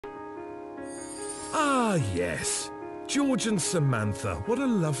Ah, yes. George and Samantha, what a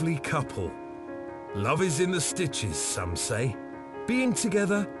lovely couple. Love is in the stitches, some say. Being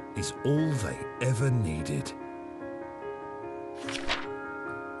together is all they ever needed.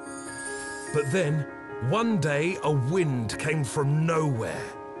 But then, one day, a wind came from nowhere.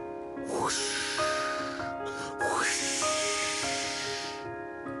 Whoosh, whoosh.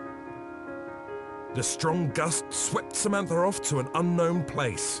 The strong gust swept Samantha off to an unknown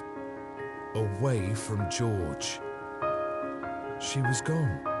place. Away from George. She was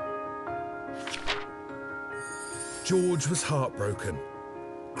gone. George was heartbroken.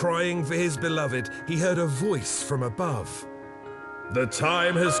 Crying for his beloved, he heard a voice from above. "The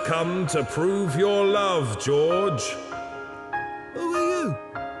time has come to prove your love, George." "Who are you?"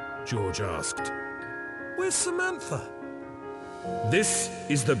 George asked. "Where's Samantha?" "This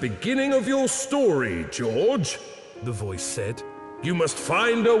is the beginning of your story, George," the voice said. "You must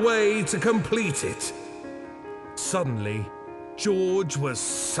find a way to complete it." Suddenly, George was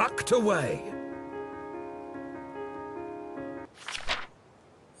sucked away.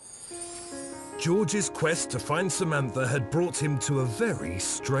 George's quest to find Samantha had brought him to a very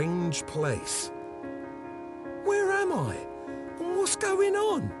strange place. "Where am I? And what's going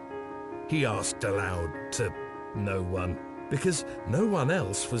on?" he asked aloud to no one, because no one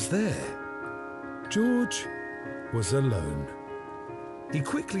else was there. George was alone. He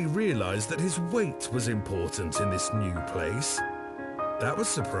quickly realized that his weight was important in this new place. That was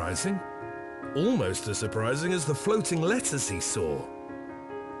surprising. Almost as surprising as the floating letters he saw.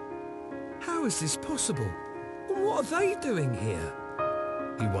 How is this possible? And what are they doing here?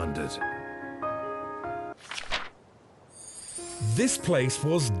 He wondered. This place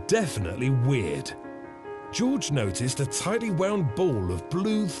was definitely weird. George noticed a tightly wound ball of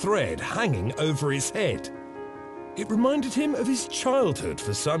blue thread hanging over his head. It reminded him of his childhood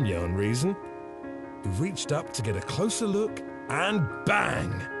for some young reason. He reached up to get a closer look, and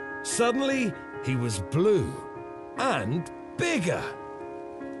bang! Suddenly, he was blue and bigger.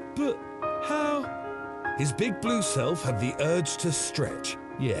 But how? His big blue self had the urge to stretch.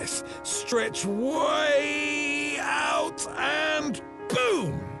 Yes, stretch way out and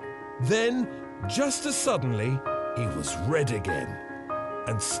boom! Then, just as suddenly, he was red again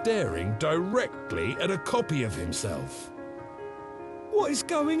and staring directly at a copy of himself. What is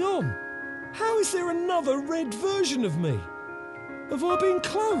going on? How is there another red version of me? Have I been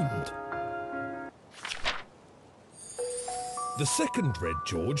cloned? The second red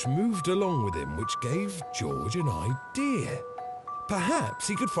George moved along with him, which gave George an idea. Perhaps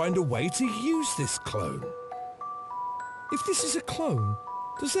he could find a way to use this clone. If this is a clone,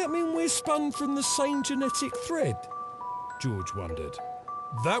 does that mean we're spun from the same genetic thread? George wondered.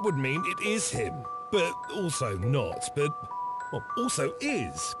 That would mean it is him, but also not, but... well, also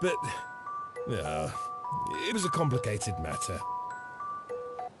is, but... it was a complicated matter.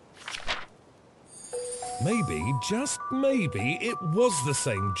 Maybe, just maybe, it was the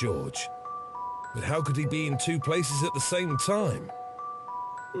same George. But how could he be in two places at the same time?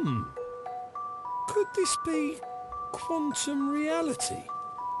 Could this be quantum reality?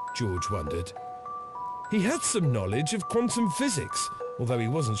 George wondered. He had some knowledge of quantum physics, although he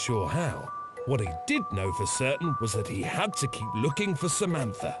wasn't sure how. What he did know for certain was that he had to keep looking for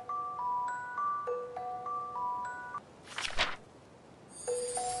Samantha.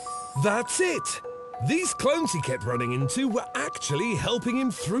 That's it! These clones he kept running into were actually helping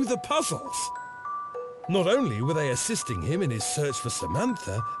him through the puzzles. Not only were they assisting him in his search for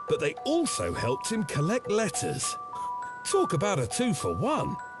Samantha, but they also helped him collect letters. Talk about a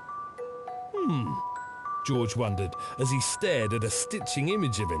 2-for-1. George wondered as he stared at a stitching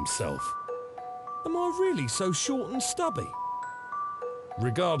image of himself. Am I really so short and stubby?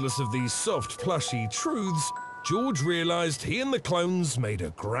 Regardless of these soft, plushy truths, George realized he and the clones made a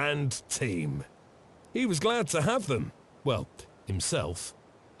grand team. He was glad to have them, well, himself,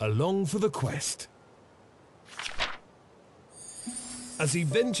 along for the quest. As he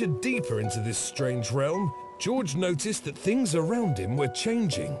ventured deeper into this strange realm, George noticed that things around him were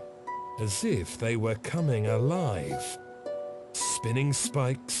changing, as if they were coming alive. Spinning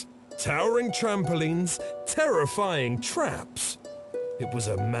spikes, towering trampolines, terrifying traps. It was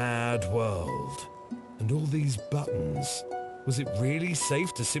a mad world. And all these buttons. Was it really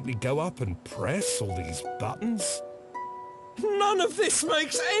safe to simply go up and press all these buttons? None of this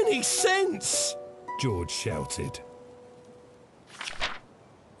makes any sense! George shouted.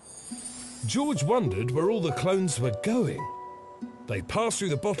 George wondered where all the clones were going. They passed through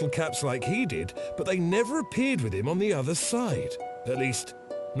the bottle caps like he did, but they never appeared with him on the other side. At least,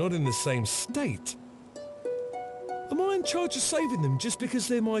 not in the same state. Am I in charge of saving them just because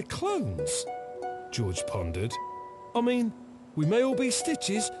they're my clones? George pondered. I mean, we may all be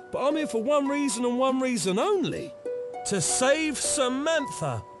Stitches, but I'm here for one reason and one reason only. To save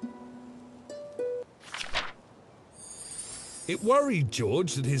Samantha. It worried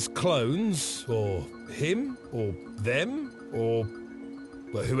George that his clones, or him, or them, or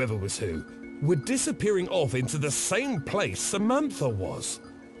well, whoever was who, were disappearing off into the same place Samantha was.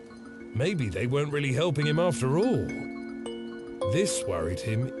 Maybe they weren't really helping him after all. This worried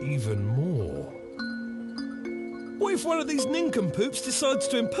him even more. What if one of these nincompoops decides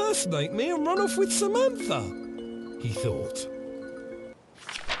to impersonate me and run off with Samantha? He thought.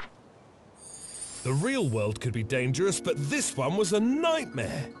 The real world could be dangerous, but this one was a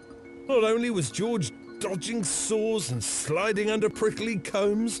nightmare. Not only was George dodging saws and sliding under prickly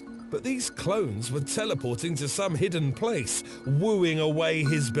combs, but these clones were teleporting to some hidden place, wooing away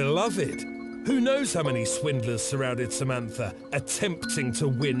his beloved. Who knows how many swindlers surrounded Samantha, attempting to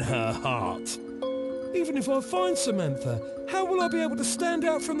win her heart? Even if I find Samantha, how will I be able to stand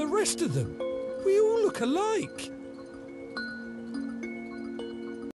out from the rest of them? We all look alike.